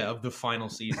 Yeah, of the final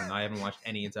season. I haven't watched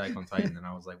any Attack on Titan, and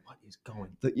I was like, what is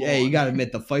going on? Yeah, you gotta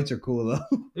admit, the fights are cool,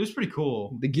 though. It was pretty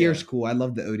cool. The gear's cool. I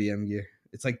love the ODM gear.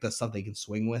 It's like the stuff they can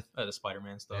swing with. The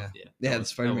Spider-Man stuff. Yeah, the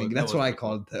Spider-Man gear. That's what I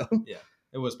called it, though. Yeah,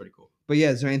 it was pretty cool. But yeah,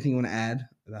 is there anything you want to add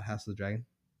about House of the Dragon?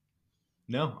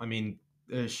 No, I mean,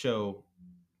 the show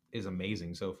is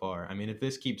amazing so far. I mean, if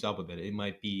this keeps up with it, it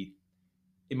might be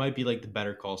like the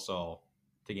Better Call Saul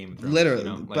to Game of Thrones.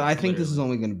 Literally. But I think this is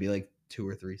only going to be like 2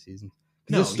 or 3 seasons.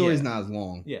 Because the story's not as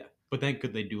long. Yeah. But then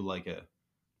could they do like a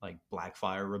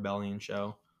Blackfire Rebellion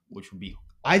show, which would be awesome.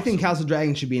 I think House of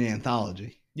Dragon should be an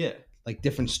anthology. Yeah. Like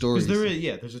different stories. Because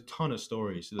there's a ton of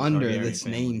stories under this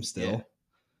name still. Yeah.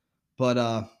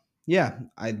 But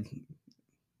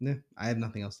Yeah, I have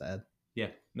nothing else to add. Yeah,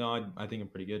 no, I think I'm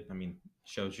pretty good. I mean,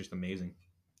 show's just amazing.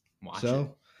 Watch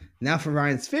So it. now for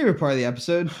Ryan's favorite part of the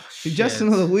episode, Shit. suggestion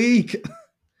of the week. Do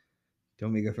you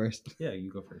want me to go first? Yeah,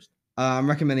 you go first. I'm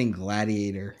recommending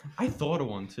Gladiator. I thought of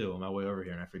one too on my way over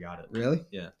here, and I forgot it. Really?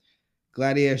 Yeah.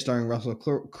 Gladiator, starring Russell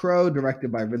Crowe,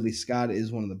 directed by Ridley Scott, it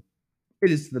is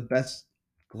the best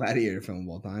Gladiator film of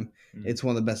all time. Mhm. It's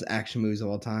one of the best action movies of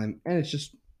all time, and it's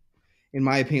just, in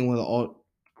my opinion, one of the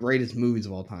greatest movies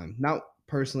of all time. Not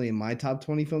personally in my top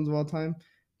 20 films of all time,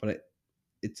 but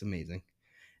it's amazing.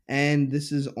 And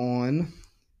this is on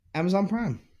Amazon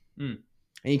Prime, and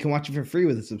you can watch it for free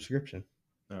with a subscription.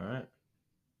 All right.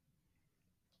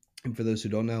 And for those who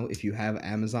don't know, if you have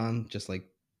Amazon, just like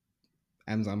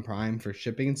Amazon Prime for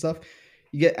shipping and stuff,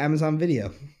 you get Amazon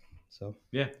Video. So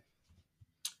yeah.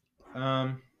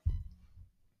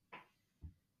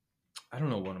 I don't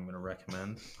know what I'm gonna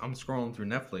recommend. I'm scrolling through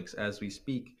Netflix as we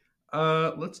speak.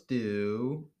 Let's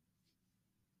do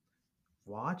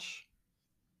watch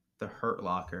The Hurt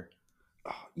Locker.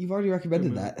 oh, you've already recommended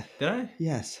Good movie. that. Did I?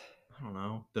 Yes, I don't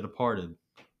know. The Departed.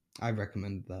 I've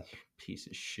recommended that. Piece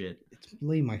of shit. It's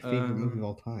really my favorite movie of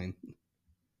all time.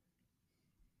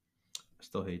 I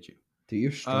still hate you. Dude,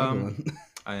 you're struggling.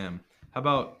 I am. How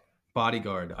about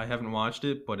Bodyguard? I haven't watched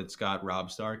it, but it's got Rob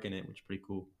Stark in it, which is pretty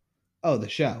cool. Oh, the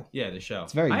show. Yeah, the show.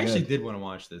 It's very I actually good. did want to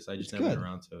watch this. I just It's never good. got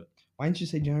around to it. Why didn't you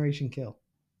say Generation Kill?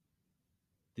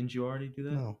 Didn't you already do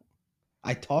that? No,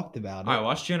 I talked about it. I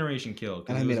watched Generation Kill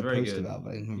And I because it made was a very post good. about it, but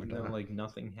I didn't remember Even though, doing it. like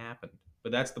nothing happened,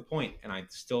 but that's the point, and I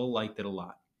still liked it a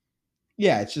lot.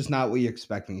 Yeah, it's just not what you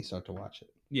expect when you start to watch it.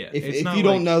 Yeah, If it's you not don't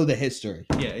like- know the history.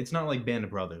 Yeah, it's not like Band of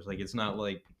Brothers. Like it's not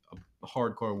like a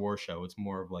hardcore war show. It's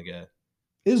more of like a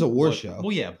It is a war like- show.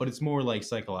 Well, yeah, but it's more like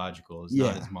psychological. It's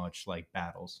not Yeah. as much like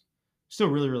battles. Still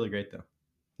really, really great though.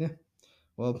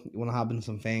 Well, you want to hop into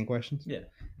some fan questions? Yeah,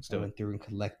 let's I do it. went through and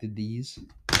collected these.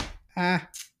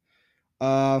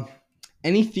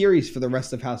 Any theories for the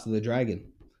rest of House of the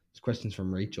Dragon? This question's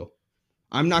from Rachel.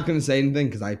 I'm not going to say anything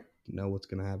because I know what's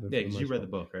going to happen. Yeah, for because most you read the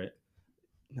part. book, right?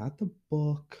 Not the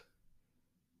book.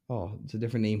 Oh, it's a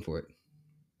different name for it.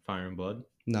 Fire and Blood.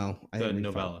 No, I The didn't read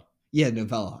novella. Yeah,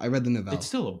 novella. I read the novella. It's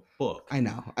still a book. I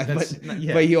know. That's But, not-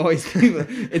 yeah. but you always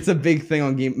it's a big thing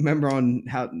on game. Remember on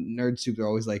how Nerd Soup, they're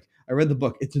always like, I read the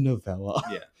book. It's a novella.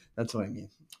 Yeah. That's what I mean.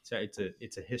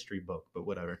 It's a history book, but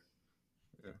whatever.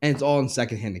 And it's all in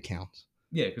secondhand accounts.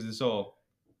 Yeah, because it's all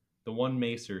the one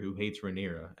maester who hates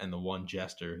Rhaenyra and the one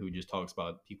jester who just talks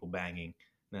about people banging.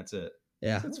 And that's it.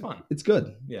 Yeah. That's fun. It's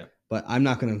good. Yeah. But I'm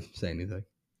not going to say anything.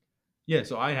 Yeah,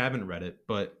 so I haven't read it,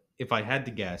 but if I had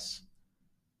to guess,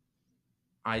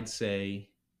 I'd say,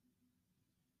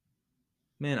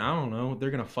 man, I don't know.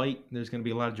 They're gonna fight. There's gonna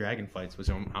be a lot of dragon fights, which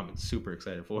I'm super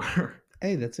excited for.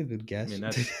 Hey, that's a good guess.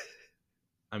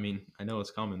 I mean, I know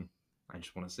it's coming. I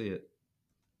just want to see it.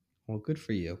 Well, good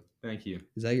for you. Thank you.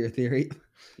 Is that your theory?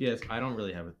 Yes, I don't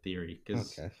really have a theory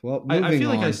because Okay. Well, I moving feel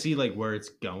like I on. see like where it's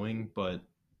going, but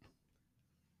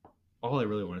all I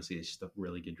really want to see is just a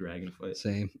really good dragon fight.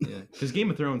 Same. Yeah, because Game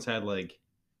of Thrones had like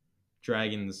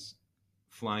dragons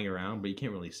flying around, but you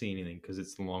can't really see anything because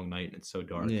it's the long night and it's so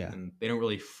dark. Yeah. And they don't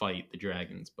really fight the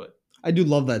dragons, but I do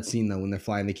love that scene though when they're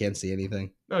flying, they can't see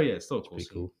anything. oh yeah, it's still a cool. Pretty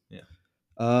Scene. cool.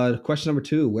 Yeah. Question number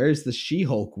 2. Where's the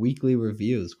She-Hulk weekly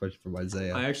reviews? Question from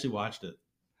Isaiah. I actually watched it.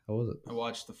 How was it? I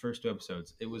watched the first 2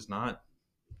 episodes. It was not.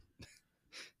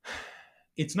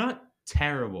 It's not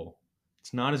terrible.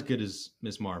 It's not as good as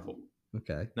Miss Marvel.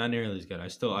 Okay. Not nearly as good.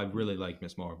 I really like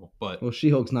Miss Marvel, but Well,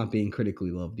 She-Hulk's not being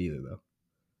critically loved either though.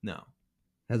 no.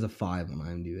 It has a 5 on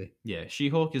IMDb. Yeah,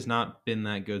 She-Hulk has not been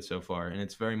that good so far, and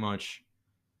it's very much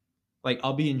like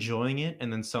I'll be enjoying it,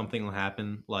 and then something will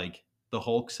happen. Like the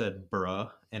Hulk said "bruh,"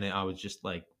 and I was just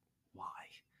like, "Why?"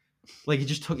 Like it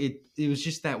just took it. It was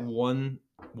just that one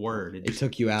word. It just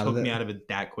took you out of took it. me out of it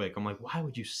that quick. I'm like, why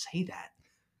would you say that?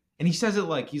 And he says it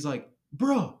like he's like,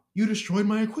 "Bruh, you destroyed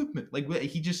my equipment." Like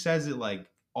he just says it like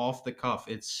off the cuff.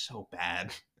 It's so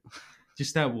bad.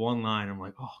 Just that one line. I'm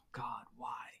like, oh God, why?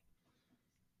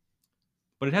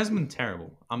 But it hasn't been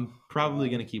terrible. I'm probably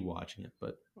gonna keep watching it,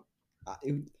 but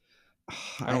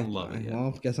I don't love it yet.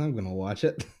 Well, guess I'm gonna watch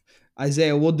it.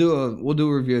 Isaiah, we'll do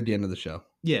a review at the end of the show.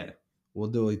 yeah, We'll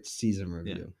do a season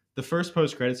review. the first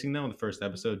post credit scene though, the first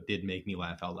episode did make me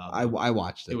laugh out loud. I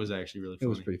watched it. it was actually really It funny.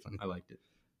 was pretty funny. I liked it.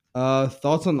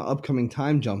 Thoughts on the upcoming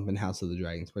time jump in House of the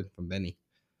Dragons? Question from Benny.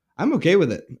 I'm okay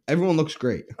with it. Everyone looks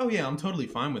great. Oh yeah, I'm totally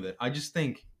fine with it. I just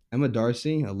think, Emma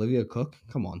Darcy, Olivia Cook.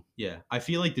 Come on. yeah, I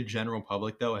feel like the general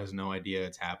public though has no idea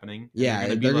it's happening. And Yeah,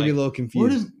 they're gonna be a like, little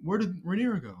confused. Where did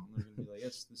Rhaenyra go? And they're gonna be like,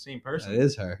 it's the same person. That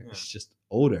is her. Yeah. It's just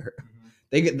older.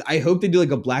 Mhm. I hope they do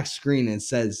like a black screen and it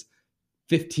says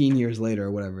 15 years later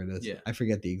or whatever it is. Yeah. I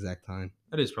forget the exact time.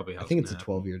 That is probably how I think gonna it's a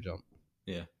happen. 12-year jump.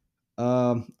 Yeah.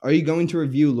 Are you going to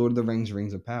review Lord of the Rings: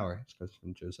 Rings of Power? It's a question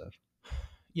from Joseph.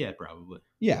 Yeah, probably.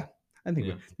 Yeah, I think.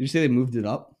 Yeah. Did you say they moved it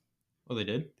up? Oh, they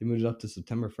did? They moved it up to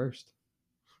September 1st.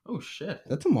 Oh, shit. Is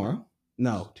that tomorrow?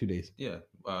 No, 2 days. Yeah,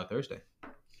 Thursday.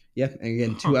 Yeah, and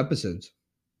again, 2 episodes.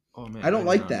 Oh, man. I don't did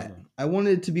like not know that. I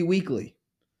wanted it to be weekly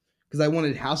because I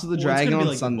wanted House of the Well, it's Dragon gonna be on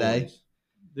like The Sunday. Boys.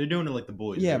 They're doing it like The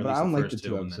Boys. Yeah, They but I release don't like the first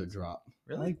 2 and episode then- drop.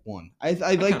 Really? I like 1. I I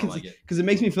like kinda like it. because it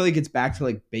makes me feel like it's back to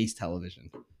like base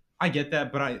television. I get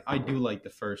that, but I do like the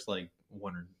first like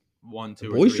one,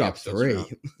 two, or Boys three drop episodes 3. drop.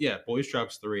 Yeah, Boys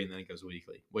drops 3 and then it goes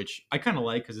weekly, which I kind of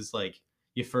like because it's like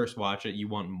you first watch it, you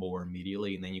want more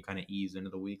immediately, and then you kind of ease into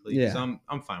the weekly. Yeah. So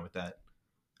I'm fine with that.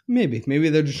 Maybe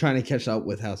they're just trying to catch up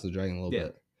with House of the Dragon a little Yeah.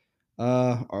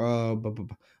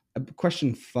 bit.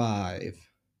 Question 5.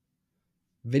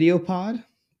 Video pod,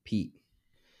 Pete.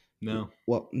 No.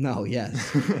 Well, no,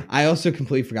 yes. I also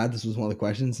completely forgot this was one of the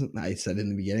questions I said in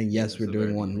the beginning. Yes, Yes, we're the doing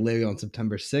very one beginning. literally on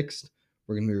September 6th.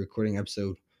 We're going to be recording an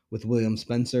episode with William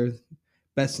Spencer,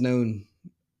 best known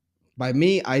by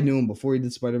me. I knew him before he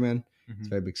did Spider-Man. He's a Mhm.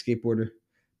 very big skateboarder,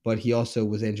 but he also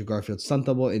was Andrew Garfield's stunt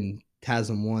double in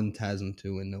TASM 1, TASM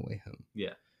 2, and No Way Home.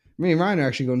 Yeah. Me and Ryan are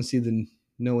actually going to see the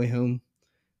No Way Home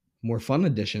More Fun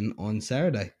edition on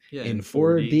Saturday Yeah, in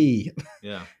 4D.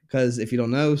 Yeah. Because if you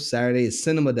don't know, Saturday is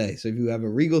cinema day. So if you have a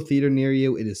Regal theater near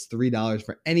you, it is $3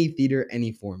 for any theater,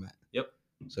 any format. Yep.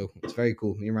 So it's very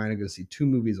cool. Me and Ryan are going to see 2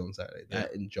 movies on Saturday. Yeah.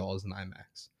 That and Jaws and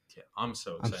IMAX. Yeah, I'm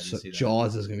so excited to see that.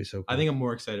 Jaws is going to be so cool. I think I'm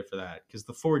more excited for that because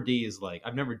the 4D is like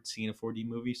I've never seen a 4D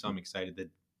movie, so I'm excited to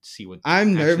see what. I'm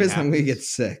actually nervous I'm going to happens. get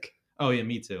sick. Oh yeah,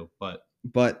 me too. But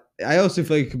I also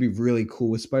feel like it could be really cool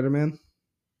with Spider-Man.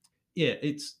 yeah,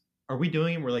 Are we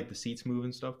doing it where like the seats move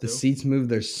and stuff too? The seats move,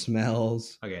 there's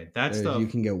smells. Okay, that There's- stuff. You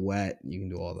can get wet. You can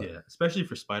do all that. Yeah, especially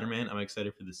for Spider-Man, I'm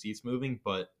excited for the seats moving,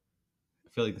 but I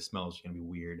feel like the smells are gonna be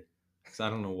weird because I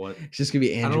don't know what. It's just going to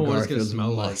be I don't Andrew know what it's gonna Garfield's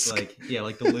smell musk. like. Yeah,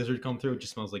 like the lizard come through, it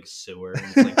just smells like sewer and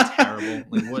it's like terrible.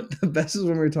 Like what? The best is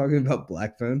when we were talking about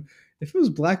Black Phone. If it was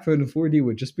Black Phone in 4D, it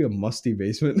would just be a musty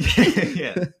basement.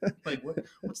 Yeah. Like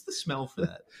what's the smell for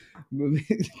that?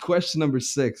 Question number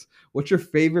 6. What's your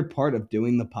favorite part of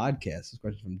doing the podcast? This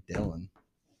question from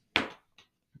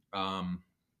Dylan.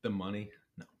 The money.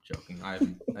 No, joking.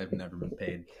 I've never been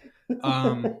paid.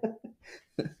 I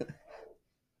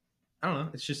don't know.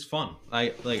 It's just fun.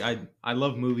 I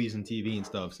love movies and TV and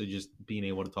stuff. So just being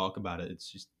able to talk about it, it's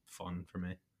just fun for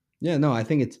me. Yeah, no, I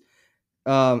think it's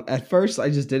at first I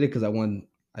just did it because I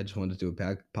just wanted to do a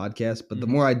podcast, but the Mhm.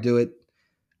 more I do it,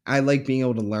 I like being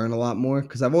able to learn a lot more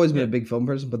because I've always been Yeah. a big film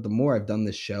person, but the more I've done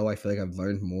this show, I feel like I've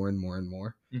learned more and more and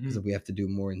more because Mhm. we have to do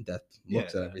more in-depth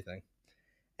looks Yeah. at everything.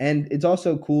 And it's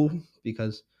also cool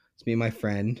because it's me and my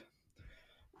friend,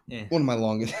 Yeah, one of my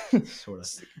longest sort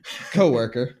of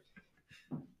coworker.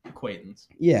 acquaintance.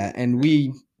 Yeah, and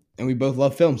we both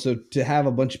love film. So to have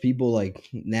a bunch of people like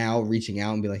now reaching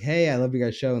out and be like, "Hey, I love your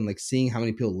guys' show," and like seeing how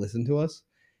many people listen to us,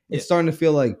 it's Yeah. starting to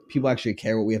feel like people actually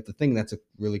care what we have to think. That's a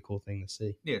really cool thing to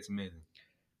see. Yeah, it's amazing.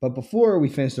 But before we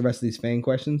finish the rest of these fan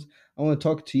questions, I want to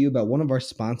talk to you about one of our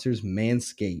sponsors,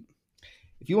 Manscaped.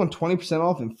 If you want 20%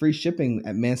 off and free shipping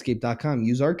at manscaped.com,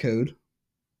 use our code.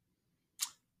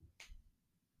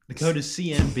 The code is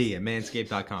CMB at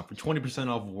manscaped.com for 20%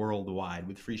 off worldwide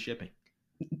with free shipping.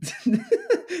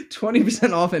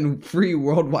 20% off and free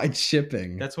worldwide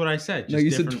shipping. That's what I said. No, just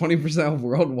you said different- 20% off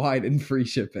worldwide and free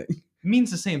shipping. It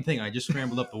means the same thing. I just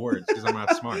scrambled up the words because I'm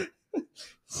not smart.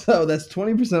 So that's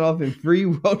 20% off and free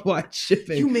worldwide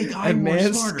shipping. You make I at more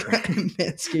smarter.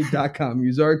 manscaped.com.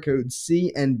 Use our code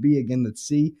CNB. Again, that's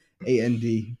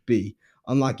CANDB.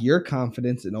 Unlock your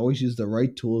confidence and always use the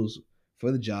right tools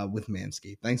for the job with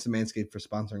Manscaped. Thanks to Manscaped for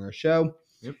sponsoring our show.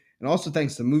 Yep. And also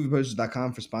thanks to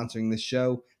movieposters.com for sponsoring this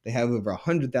show. They have over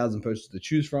 100,000 posters to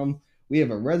choose from. We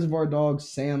have a Reservoir Dogs,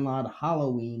 Sandlot,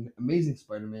 Halloween, Amazing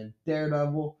Spider-Man,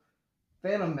 Daredevil,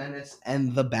 Phantom Menace,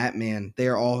 and The Batman. They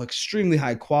are all extremely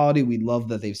high quality. We love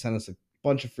that they've sent us a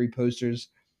bunch of free posters.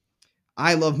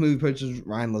 I love movie posters.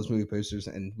 Ryan loves movie posters,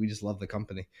 and we just love the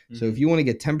company. So if you want to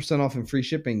get 10% off and free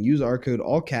shipping, use our code,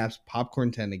 all caps,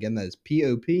 popcorn10. Again, that is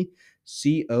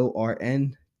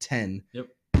POPCORN 10 Yep.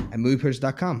 at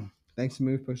movieposters.com. Thanks to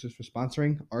Movie Posters for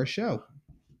sponsoring our show.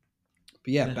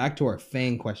 But yeah, back to our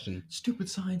fan question. Stupid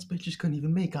science bitches couldn't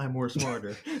even make I more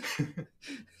smarter.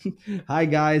 Hi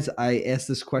guys, I asked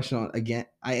this question again.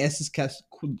 I asked this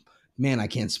question. Man, I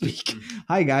can't speak.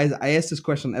 Hi guys, I asked this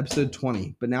question on episode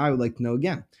 20, but now I would like to know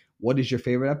again. What is your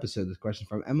favorite episode? This question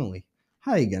from Emily.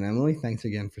 Hi again, Emily. Thanks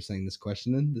again for sending this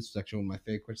question in. This was actually one of my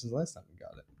favorite questions last time we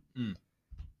got it. Mm.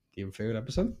 Do you have a favorite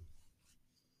episode?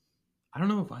 I don't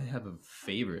know if I have a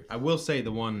favorite. I will say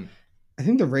the one I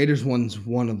think the Raiders one's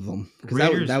one of them because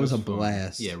Raiders that was a fun.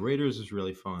 blast. Yeah, Raiders was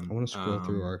really fun. I want to scroll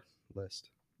through our list.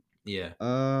 Yeah.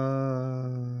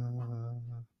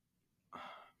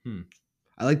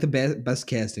 I like the best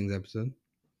castings episode.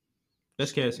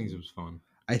 Best castings was fun.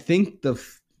 I think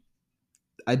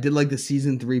I did like the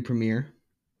season 3 premiere.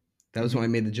 That was when I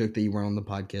made the joke that you weren't on the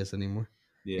podcast anymore.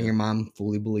 Yeah. And your mom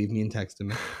fully believed me and texted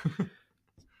me.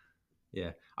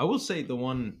 Yeah. I will say the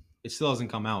one, it still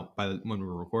hasn't come out when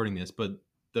we're recording this, but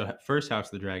the first House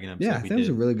of the Dragon episode. Yeah, I think it was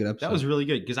a really good episode. That was really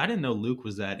good because I didn't know Luke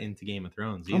was that into Game of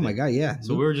Thrones either. Oh my God, yeah.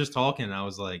 So we were just talking and I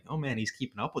was like, oh man, he's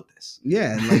keeping up with this.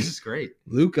 Yeah. And This is great.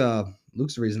 Luke's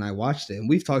the reason I watched it. And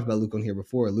we've talked about Luke on here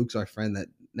before. Luke's our friend that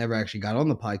never actually got on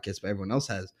the podcast, but everyone else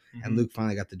has. Mm-hmm. And Luke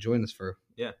finally got to join us for.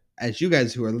 Yeah. As you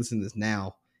guys who are listening to this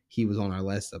now, he was on our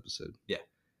last episode. Yeah.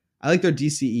 I like their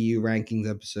DCEU rankings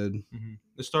episode. Mm-hmm.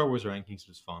 The Star Wars rankings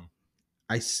was fun.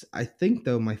 I think,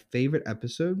 though, my favorite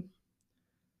episode,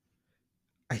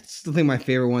 I still think my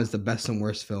favorite one is the best and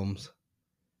worst films.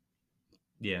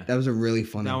 Yeah. That was a really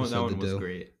fun episode that one to do. was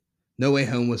great. No Way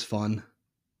Home was fun.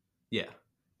 Yeah.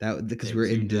 Because we were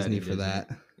in Disney for that.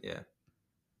 Yeah.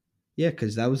 Yeah,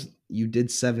 because you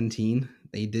did 17,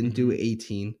 then you didn't do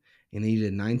 18, and then you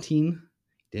did 19,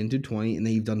 didn't do 20, and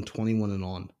then you've done 21 and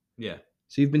on. Yeah.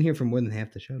 So you've been here for more than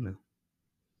half the show now.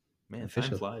 Man,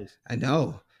 Officially. time flies. I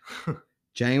know.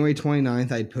 January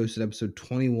 29th, I had posted episode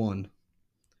 21.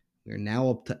 We're now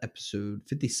up to episode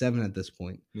 57 at this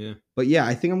point. Yeah. But yeah,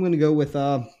 I think I'm going to go with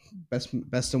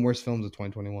best and worst films of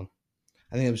 2021.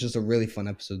 I think it was just a really fun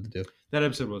episode to do. That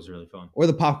episode was really fun. Or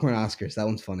the Popcorn Oscars. That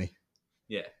one's funny.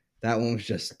 Yeah. That one was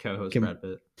just co-host Brad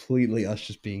Pitt. Completely us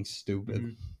just being stupid.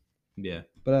 Mm-hmm. Yeah.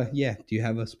 But yeah, do you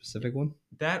have a specific one?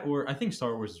 That, or I think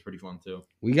Star Wars is pretty fun too.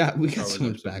 We got Star so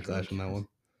much Wars backlash on that one.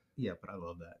 Yeah, but I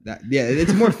love that. Yeah,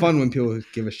 it's more fun when people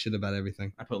give a shit about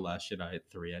everything. I put Last Jedi at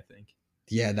 3, I think.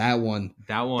 Yeah, that one.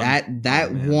 That one.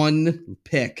 That one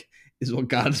pick is what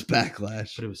got us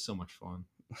backlash. But it was so much fun.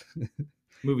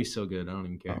 Movie's so good. I don't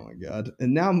even care. Oh my God.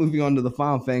 And now moving on to the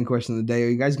final fan question of the day. Are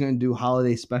you guys going to do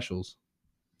holiday specials?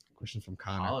 Question from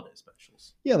Connor. Holiday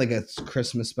specials. Yeah, like a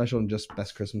Christmas special and just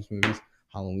best Christmas movies.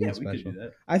 Halloween special. We could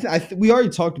do that. We already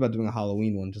talked about doing a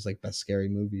Halloween one, just like best scary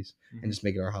movies, and just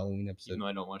make it our Halloween episode. Even though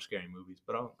I don't watch scary movies,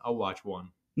 but I'll watch one.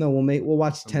 No, we'll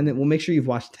watch 10. We'll make sure you've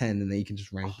watched 10, and then you can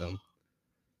just rank them.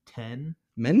 10?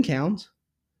 Men count.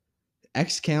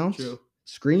 X counts. True.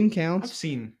 Scream counts. I've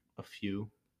seen a few.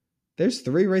 There's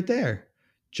 3 right there.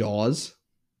 Jaws.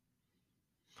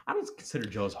 I don't consider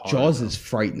Jaws hard. Jaws is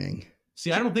frightening.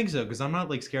 See, I don't think so, because I'm not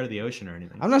like scared of the ocean or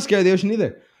anything. I'm not scared of the ocean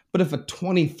either. But if a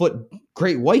 20-foot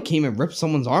great white came and ripped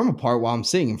someone's arm apart while I'm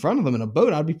sitting in front of them in a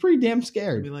boat, I'd be pretty damn I'd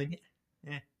scared. be like,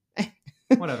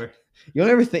 whatever. You'll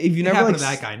never think if you never happened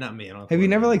like to that guy, not me. have you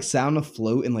never like sat on a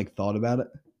float and like thought about it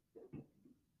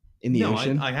in the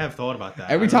ocean? I have thought about that.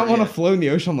 Every time I'm on a float in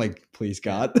the ocean, I'm like, please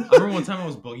God. I remember one time I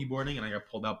was boogie boarding and I got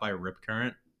pulled out by a rip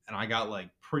current and I got like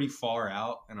pretty far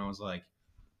out and I was like,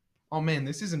 oh man,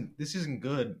 this isn't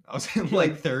good. I was in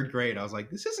like 3rd grade. I was like,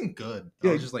 this isn't good. I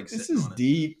was just like, this sitting is on it.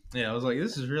 deep. Yeah, I was like,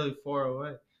 this is really far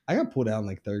away. I got pulled out in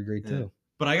like 3rd grade too.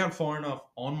 But I got far enough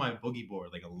on my boogie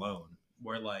board, like alone,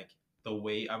 where like the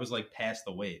wave, I was like past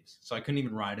the waves, so I couldn't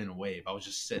even ride in a wave. I was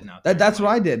just sitting out there. That's like,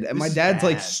 what I did, and my dad's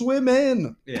like, swim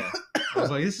in. Yeah, I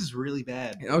was like, this is really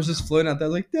bad. And I was just floating out there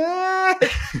like, Dad.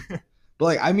 But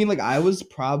like, I mean, like I was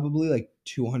probably like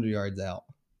 200 yards out.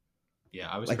 Yeah,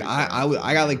 I was like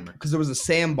I got like because there was a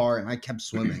sandbar and I kept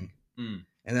swimming, and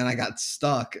then I got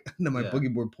stuck, and then my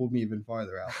boogie board pulled me even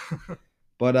farther out.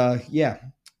 But yeah,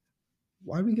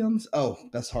 why did we get on this? Oh,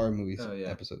 best horror movies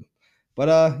episode.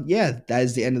 But yeah, that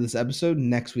is the end of this episode.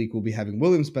 Next week we'll be having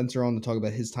William Spencer on to talk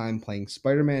about his time playing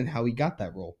Spider-Man and how he got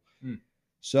that role.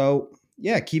 So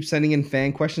yeah, keep sending in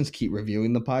fan questions, keep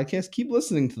reviewing the podcast, keep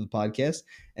listening to the podcast,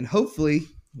 and hopefully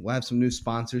we'll have some new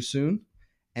sponsors soon.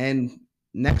 And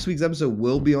next week's episode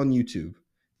will be on YouTube.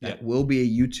 That will be a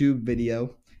YouTube video, and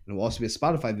it will also be a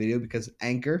Spotify video because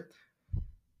Anchor,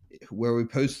 where we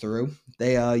post through,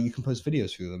 you can post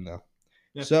videos through them now.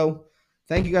 Yeah. So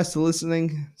thank you guys for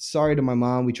listening. Sorry to my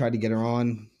mom. We tried to get her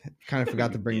on. Kind of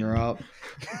forgot to bring her up.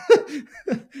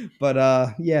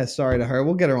 But yeah, sorry to her.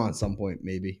 We'll get her on at some point.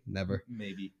 Maybe. Never.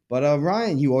 Maybe. But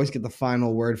Ryan, you always get the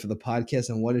final word for the podcast.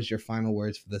 And what is your final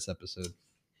words for this episode?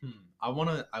 I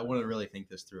wanna really think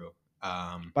this through.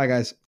 Bye, guys.